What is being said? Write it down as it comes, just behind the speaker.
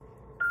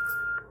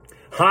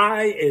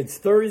Hi, it's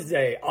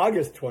Thursday,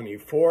 August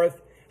 24th.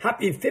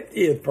 Happy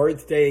 50th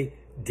birthday,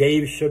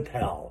 Dave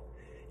Chappelle.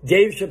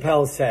 Dave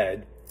Chappelle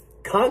said,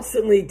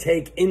 constantly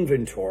take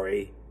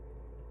inventory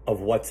of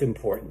what's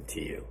important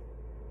to you.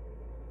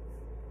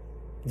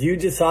 Do you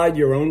decide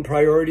your own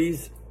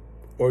priorities,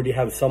 or do you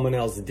have someone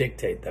else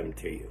dictate them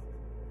to you?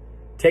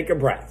 Take a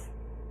breath.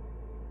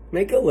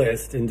 Make a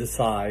list and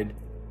decide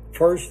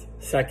first,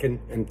 second,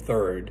 and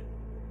third,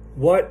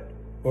 what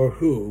or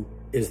who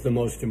is the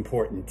most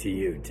important to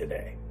you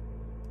today.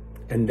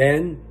 And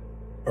then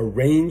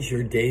arrange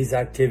your day's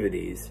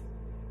activities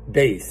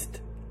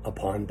based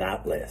upon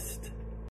that list.